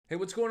Hey,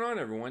 what's going on,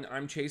 everyone?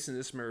 I'm Chase, and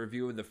this is my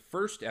review of the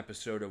first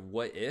episode of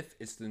What If.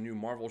 It's the new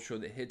Marvel show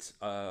that hits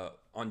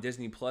on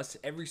Disney Plus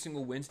every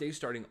single Wednesday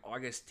starting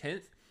August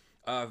 10th.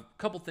 A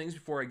couple things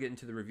before I get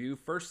into the review.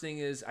 First thing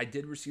is, I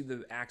did receive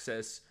the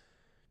access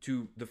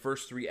to the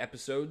first 3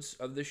 episodes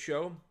of this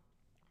show.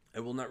 I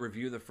will not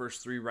review the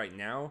first 3 right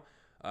now.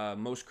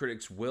 Most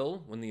critics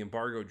will when the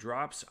embargo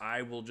drops.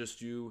 I will just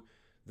do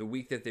the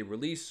week that they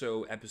release.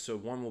 So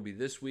episode 1 will be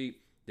this week.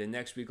 Then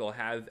next week I'll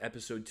have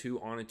episode 2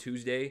 on a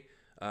Tuesday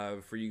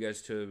for you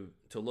guys to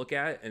look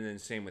at, and then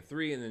same with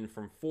 3, and then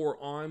from 4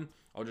 on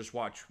I'll just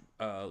watch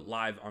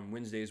live on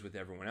Wednesdays with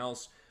everyone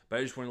else. But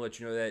I just want to let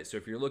you know that. So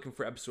if you're looking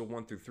for episode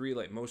 1 through 3,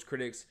 like most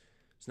critics,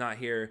 it's not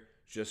here.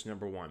 It's just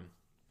number 1.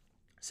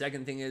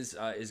 Second thing is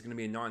going to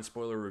be a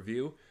non-spoiler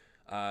review.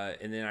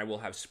 And then I will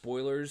have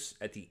spoilers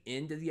at the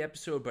end of the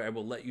episode, but I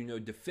will let you know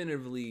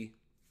definitively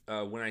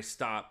when I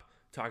stop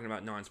talking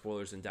about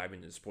non-spoilers and dive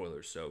into the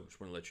spoilers. So just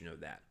want to let you know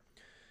that.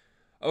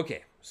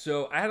 Okay,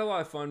 so I had a lot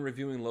of fun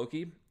reviewing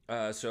Loki.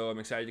 So I'm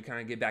excited to kind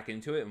of get back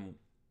into it. And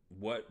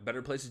what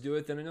better place to do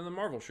it than another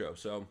Marvel show?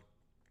 So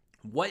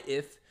What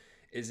If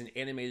is an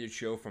animated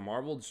show from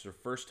Marvel. It's their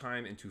first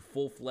time into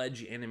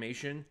full-fledged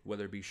animation,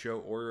 whether it be show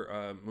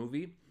or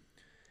movie.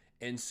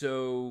 And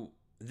so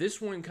this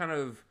one kind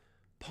of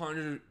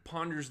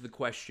ponders the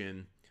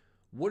question,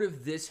 what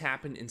if this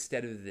happened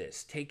instead of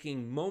this?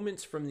 Taking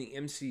moments from the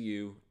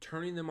MCU,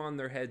 turning them on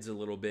their heads a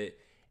little bit,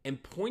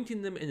 and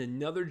pointing them in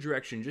another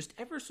direction just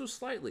ever so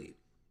slightly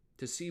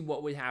to see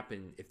what would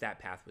happen if that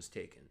path was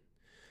taken.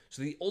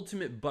 So the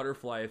ultimate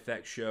butterfly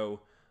effect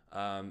show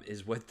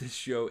is what this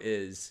show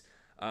is.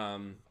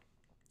 And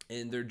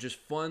they're just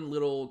fun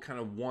little kind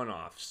of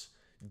one-offs.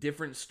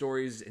 Different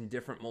stories in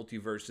different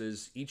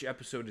multiverses. Each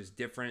episode is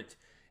different,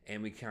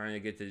 and we kind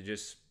of get to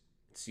just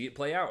see it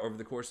play out over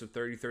the course of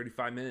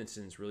 35 minutes,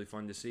 and it's really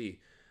fun to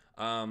see.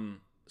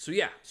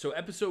 So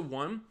episode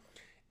 1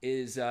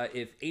 is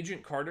if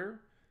Agent Carter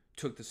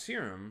took the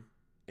serum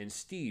and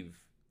Steve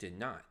did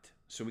not.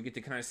 So we get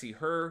to kind of see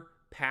her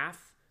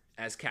path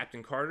as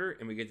Captain Carter,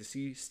 and we get to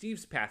see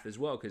Steve's path as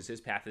well, because his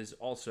path is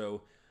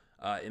also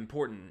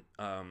important,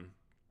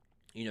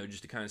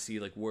 just to kind of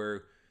see like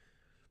where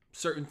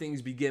certain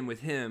things begin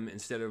with him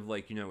instead of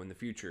in the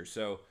future.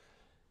 So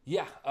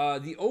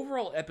the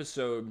overall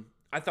episode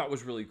I thought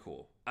was really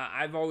cool.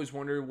 I've always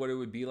wondered what it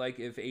would be like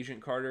if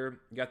Agent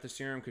Carter got the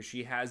serum, because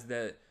she has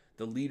the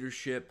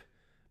leadership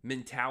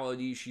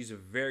mentality. She's a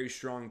very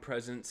strong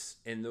presence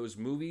in those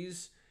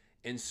movies.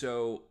 And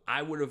so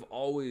I would have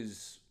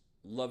always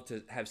loved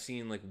to have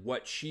seen like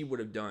what she would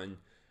have done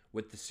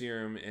with the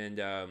serum,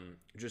 and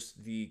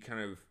just the kind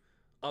of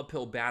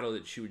uphill battle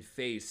that she would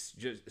face,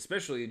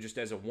 especially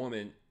as a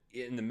woman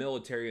in the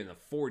military in the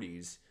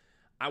 40s.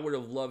 I would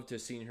have loved to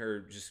have seen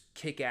her just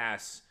kick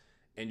ass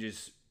and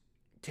just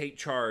take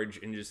charge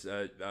and just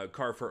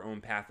carve her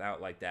own path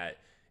out like that,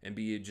 and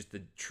be just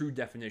the true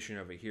definition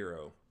of a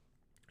hero.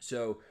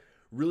 So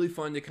really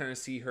fun to kind of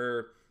see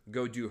her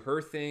go do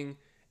her thing.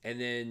 And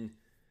then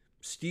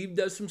Steve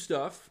does some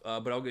stuff,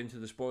 but I'll get into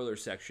the spoiler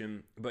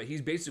section. But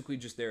he's basically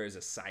just there as a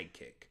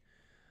sidekick.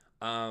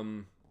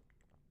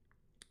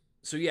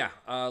 So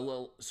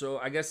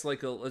I guess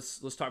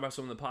let's talk about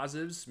some of the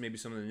positives, maybe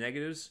some of the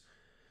negatives.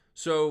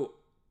 So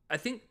I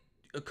think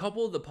a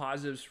couple of the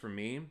positives for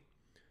me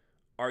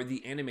are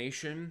the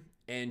animation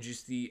and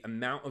just the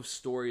amount of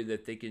story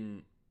that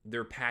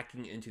they're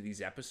packing into these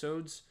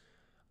episodes.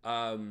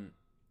 I'm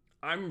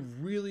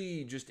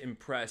really just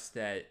impressed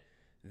that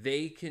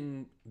they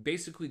can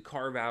basically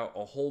carve out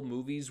a whole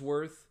movie's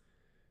worth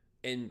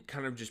and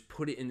kind of just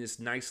put it in this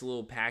nice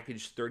little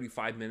package,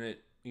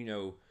 35-minute,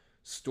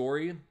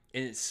 story, and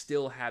it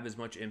still have as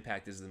much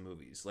impact as the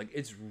movies. Like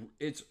it's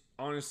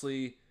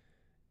honestly,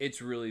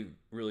 it's really,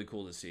 really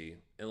cool to see.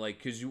 And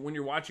because when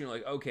you're watching, you're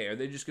like, okay, are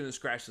they just going to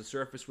scratch the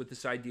surface with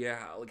this idea?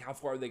 How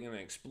far are they going to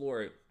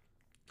explore it?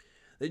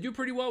 They do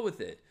pretty well with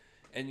it.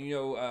 And,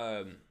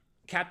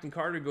 Captain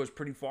Carter goes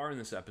pretty far in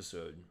this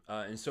episode,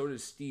 and so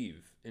does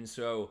Steve. And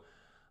so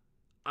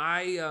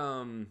I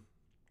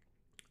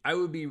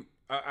would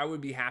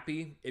be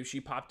happy if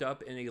she popped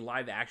up in a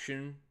live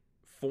action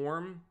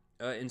form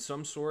in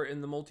some sort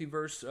in the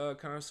multiverse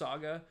kind of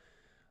saga.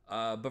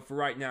 But for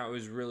right now, it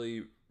was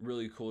really,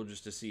 really cool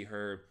just to see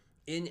her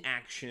in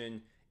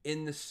action,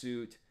 in the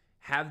suit,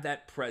 have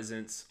that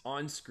presence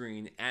on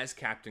screen as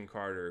Captain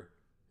Carter.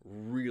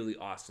 Really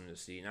awesome to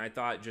see. And I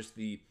thought just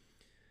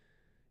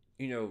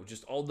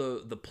just all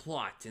the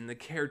plot and the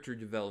character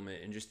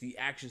development and just the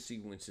action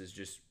sequences,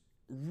 just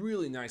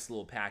really nice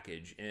little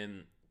package,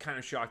 and kind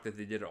of shocked that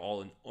they did it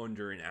all in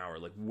under an hour,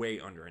 like way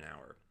under an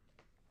hour.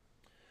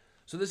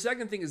 So the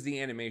second thing is the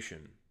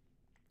animation.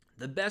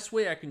 The best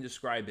way I can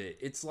describe it,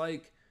 it's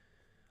like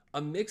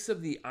a mix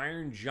of the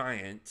Iron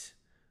Giant,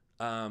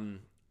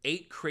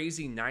 8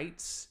 Crazy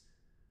Nights,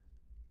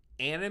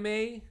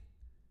 anime,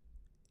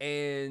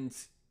 and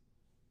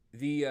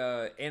the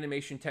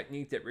animation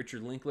technique that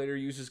Richard Linklater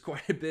uses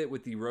quite a bit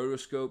with the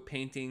rotoscope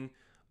painting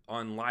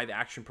on live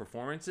action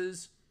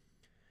performances.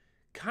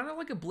 Kind of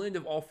like a blend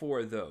of all 4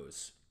 of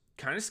those.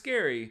 Kind of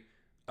scary,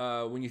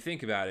 when you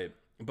think about it.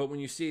 But when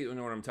you see it, you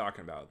know what I'm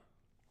talking about.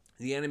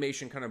 The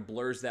animation kind of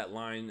blurs that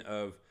line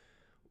of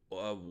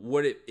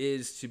what it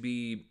is to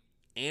be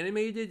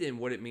animated and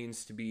what it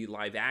means to be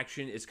live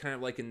action. It's kind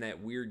of like in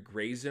that weird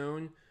gray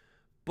zone,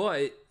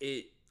 but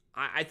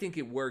I think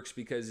it works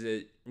because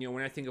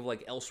when I think of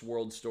like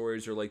Elseworld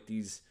stories or like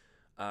these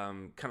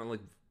kind of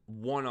like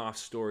one-off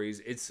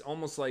stories, it's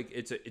almost like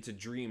it's a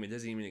dream. It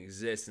doesn't even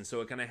exist, and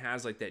so it kind of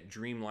has like that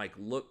dreamlike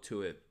look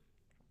to it.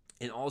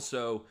 And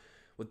also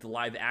with the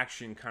live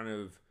action kind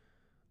of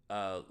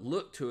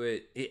look to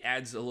it, it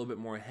adds a little bit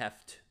more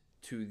heft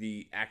to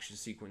the action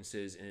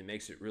sequences, and it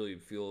makes it really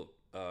feel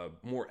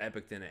more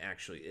epic than it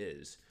actually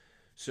is.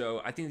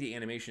 So I think the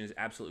animation is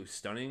absolutely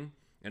stunning.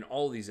 And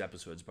all of these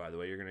episodes, by the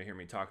way, you're going to hear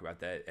me talk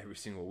about that every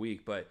single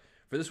week. But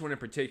for this one in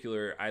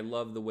particular, I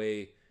love the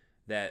way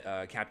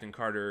that Captain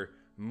Carter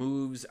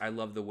moves. I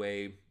love the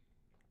way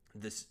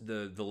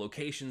the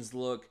locations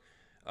look.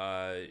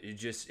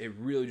 It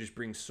really just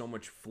brings so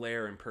much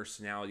flair and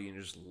personality and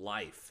just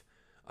life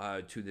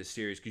to this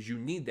series, because you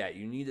need that.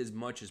 You need as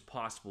much as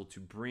possible to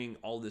bring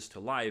all this to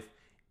life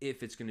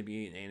if it's going to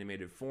be in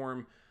animated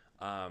form.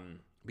 But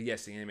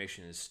yes, the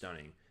animation is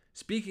stunning.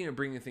 Speaking of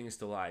bringing things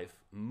to life,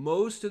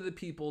 most of the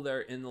people that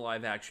are in the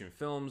live action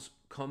films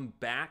come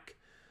back.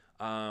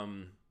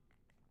 Haley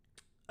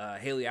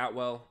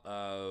Atwell,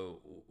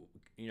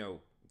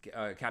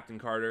 Captain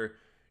Carter,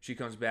 she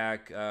comes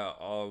back.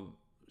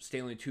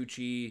 Stanley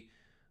Tucci,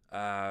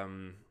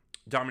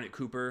 Dominic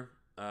Cooper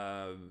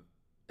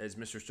as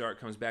Mr. Stark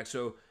comes back.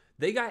 So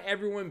they got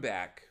everyone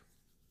back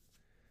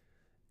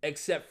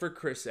except for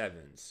Chris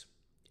Evans.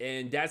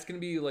 And that's going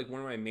to be like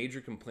one of my major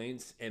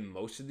complaints in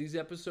most of these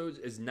episodes,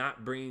 is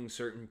not bringing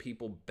certain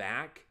people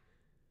back.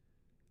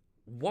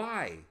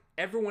 Why?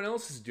 Everyone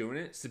else is doing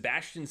it.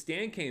 Sebastian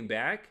Stan came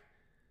back.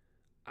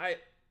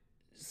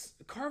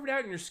 Carve it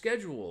out in your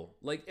schedule.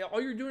 Like,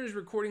 all you're doing is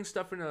recording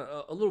stuff in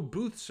a little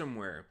booth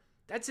somewhere.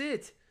 That's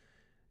it.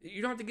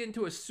 You don't have to get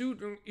into a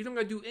suit. You don't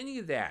got to do any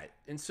of that.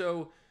 And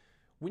so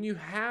when you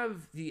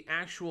have the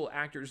actual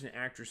actors and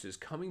actresses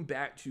coming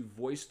back to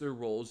voice their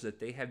roles that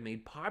they have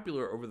made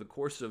popular over the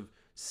course of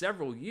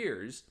several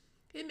years,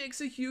 it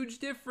makes a huge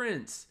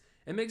difference.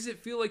 It makes it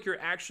feel like you're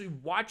actually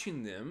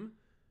watching them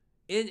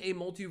in a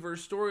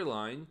multiverse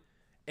storyline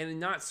and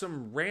not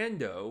some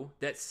rando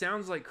that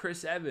sounds like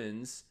Chris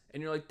Evans,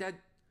 and you're like,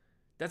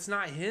 that's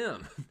not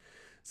him.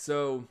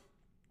 So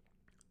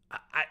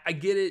I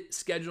get it.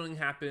 Scheduling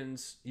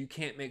happens. You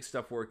can't make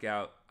stuff work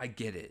out. I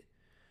get it.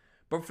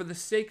 But for the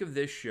sake of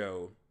this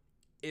show,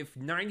 if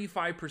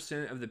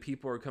 95% of the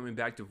people are coming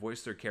back to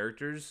voice their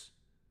characters,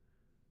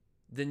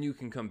 then you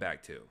can come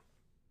back too.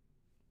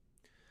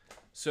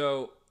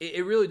 So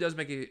it really does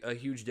make a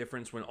huge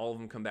difference when all of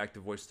them come back to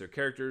voice their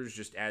characters.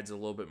 Just adds a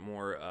little bit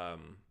more,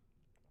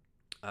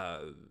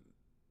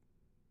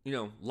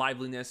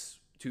 liveliness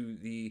to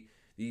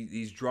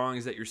these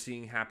drawings that you're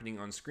seeing happening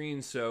on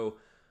screen. So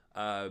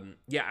I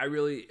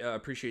really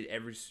appreciate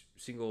every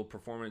single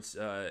performance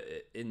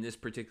in this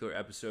particular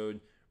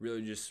episode.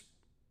 Really, just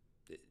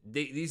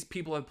these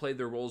people have played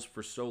their roles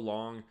for so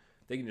long,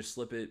 they can just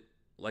slip it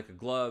like a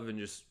glove and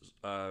just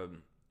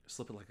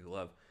slip it like a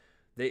glove.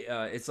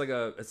 It's like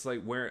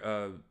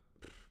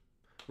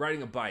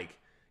riding a bike,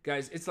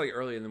 guys. It's like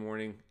early in the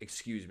morning.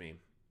 Excuse me.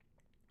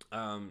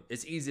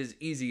 It's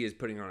easy as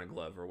putting on a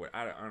glove or what.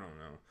 I don't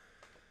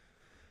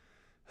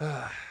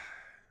know.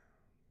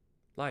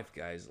 Life,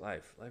 guys,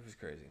 life is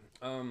crazy.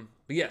 But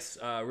yes,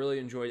 really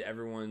enjoyed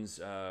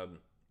everyone's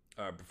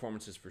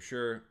performances for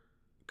sure.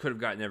 Could have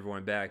gotten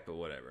everyone back, but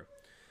whatever.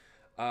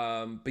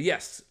 But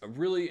yes, I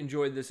really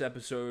enjoyed this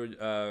episode.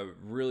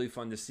 Really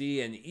fun to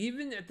see, and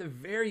even at the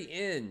very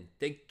end,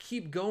 they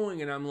keep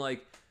going, and I'm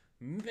like,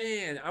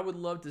 man, I would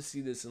love to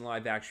see this in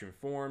live action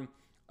form.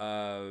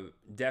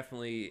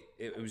 Definitely,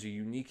 it was a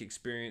unique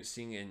experience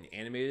seeing it in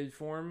animated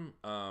form.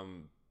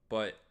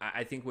 But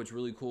I think what's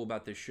really cool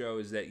about this show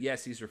is that,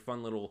 yes, these are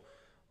fun little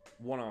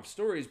one-off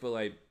stories, but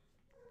like,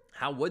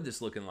 how would this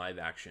look in live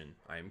action?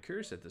 I am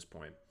curious at this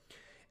point.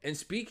 And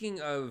speaking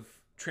of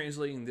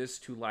translating this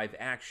to live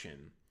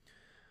action,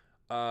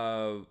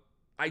 I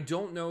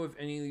don't know if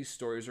any of these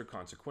stories are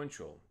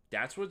consequential.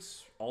 That's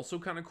what's also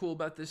kind of cool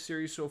about this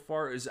series so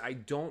far, is I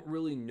don't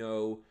really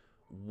know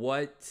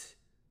what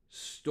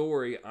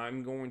story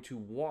I'm going to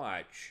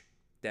watch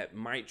that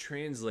might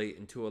translate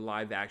into a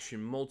live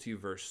action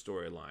multiverse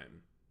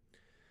storyline.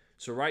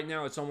 So right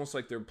now it's almost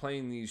like they're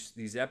playing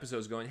these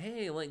episodes going,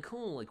 hey, like,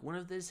 cool, like, what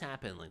if this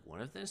happened? Like, what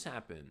if this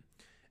happened?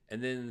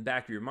 And then in the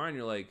back of your mind,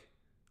 you're like,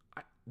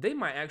 they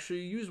might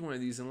actually use one of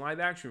these in live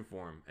action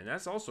form. And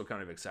that's also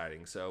kind of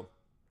exciting. So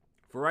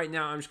for right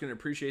now, I'm just going to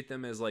appreciate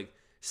them as like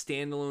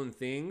standalone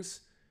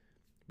things.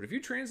 But if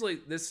you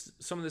translate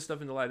some of this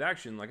stuff into live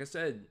action, like I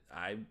said,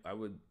 I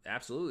would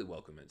absolutely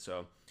welcome it.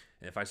 So,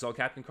 and if I saw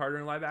Captain Carter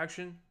in live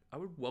action, I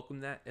would welcome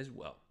that as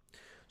well.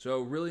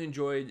 So really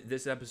enjoyed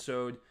this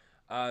episode.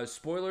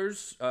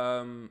 Spoilers,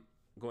 go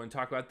and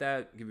talk about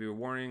that. Give you a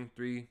warning.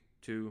 3,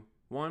 2,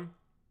 1.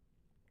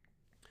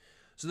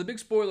 So the big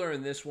spoiler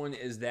in this one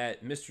is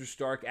that Mr.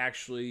 Stark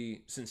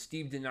actually, since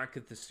Steve did not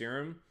get the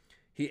serum,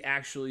 he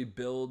actually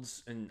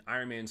builds an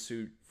Iron Man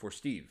suit for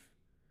Steve.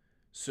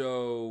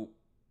 So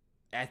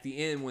at the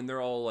end, when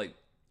they're all like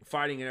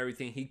fighting and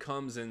everything, he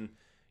comes in,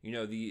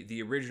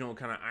 the original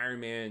kind of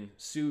Iron Man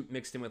suit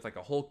mixed in with like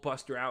a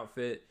Hulkbuster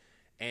outfit,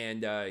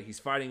 and he's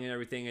fighting and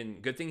everything.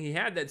 And good thing he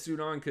had that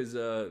suit on, because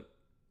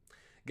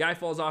guy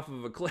falls off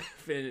of a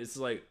cliff and it's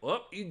like,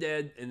 oh, you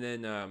dead. And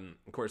then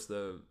of course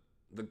the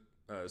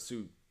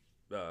suit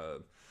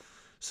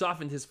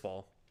softened his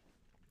fall.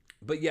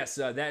 But yes,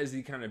 that is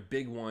the kind of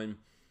big one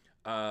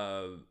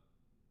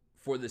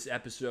for this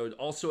episode.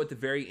 Also, at the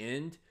very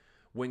end,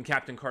 when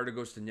Captain Carter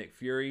goes to Nick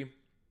Fury,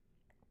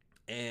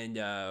 and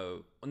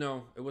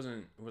no, it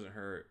wasn't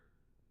her.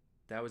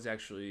 That was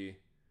actually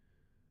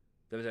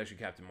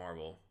Captain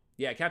Marvel.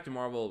 Yeah, Captain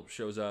Marvel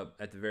shows up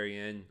at the very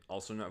end,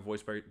 also not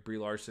voiced by Brie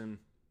Larson.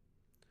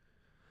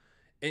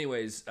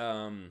 Anyways,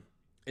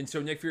 and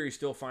so Nick Fury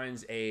still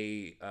finds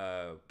a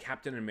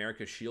Captain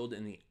America shield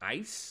in the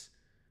ice.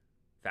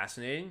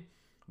 Fascinating.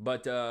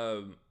 But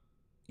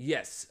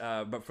yes,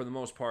 but for the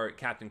most part,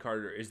 Captain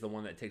Carter is the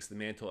one that takes the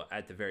mantle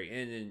at the very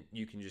end, and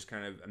you can just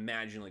kind of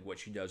imagine like what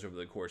she does over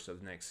the course of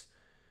the next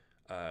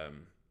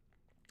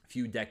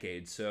few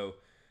decades. So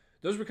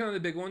those were kind of the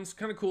big ones.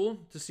 Kind of cool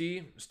to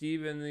see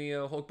Steve in the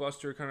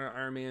Hulkbuster kind of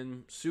Iron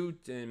Man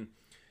suit, and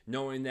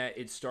knowing that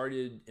it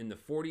started in the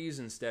 40s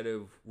instead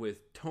of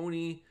with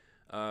Tony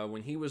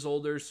when he was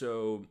older.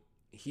 So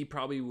he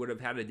probably would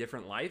have had a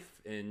different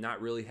life and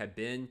not really have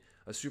been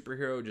a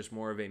superhero, just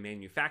more of a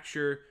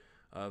manufacturer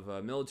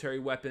of military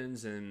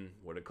weapons, and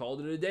would have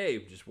called it a day.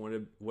 Just would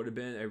have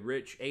been a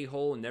rich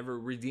a-hole and never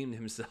redeemed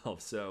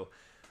himself. So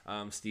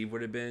Steve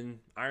would have been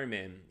Iron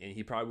Man, and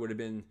he probably would have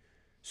been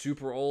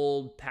super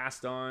old,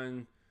 passed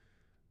on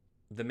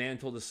the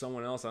mantle to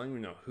someone else. I don't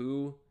even know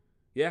who.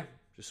 Yeah,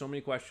 just so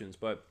many questions.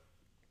 But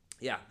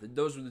yeah,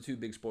 those were the two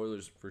big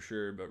spoilers for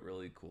sure, but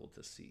really cool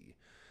to see.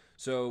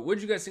 So what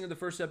did you guys think of the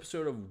first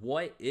episode of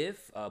What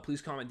If?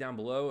 Please comment down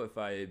below if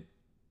I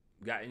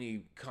got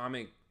any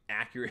comic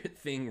accurate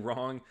thing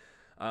wrong.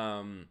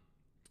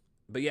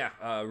 But yeah,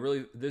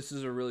 really, this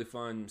is a really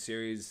fun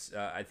series.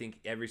 I think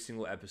every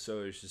single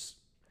episode is just,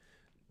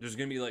 there's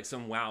going to be like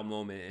some wow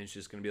moment, and it's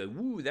just going to be like,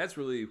 woo, that's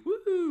really,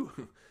 woo.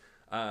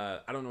 I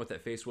don't know what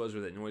that face was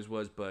or that noise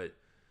was, but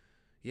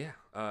yeah,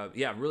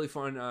 really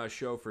fun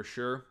show for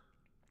sure.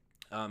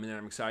 And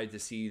I'm excited to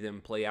see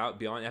them play out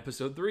beyond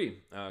episode 3,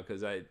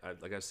 because I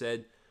like I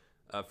said,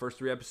 first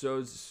 3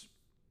 episodes,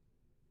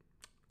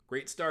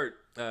 great start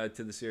to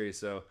the series.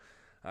 So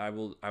I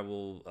will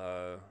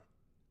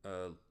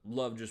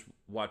love just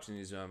watching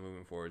these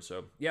moving forward.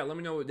 So yeah, let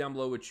me know down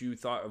below what you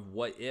thought of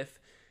What If,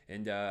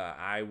 and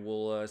I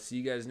will see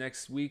you guys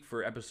next week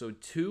for episode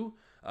 2.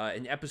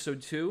 And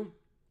episode 2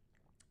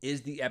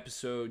 is the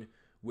episode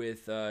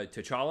with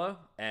T'Challa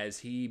as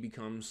he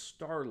becomes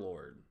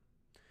Star-Lord.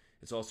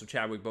 It's also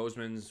Chadwick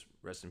Boseman's,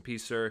 rest in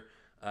peace, sir,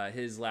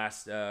 his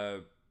last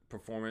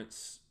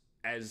performance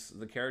as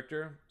the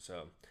character.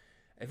 So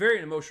a very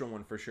emotional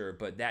one for sure,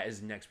 but that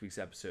is next week's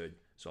episode.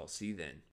 So I'll see you then.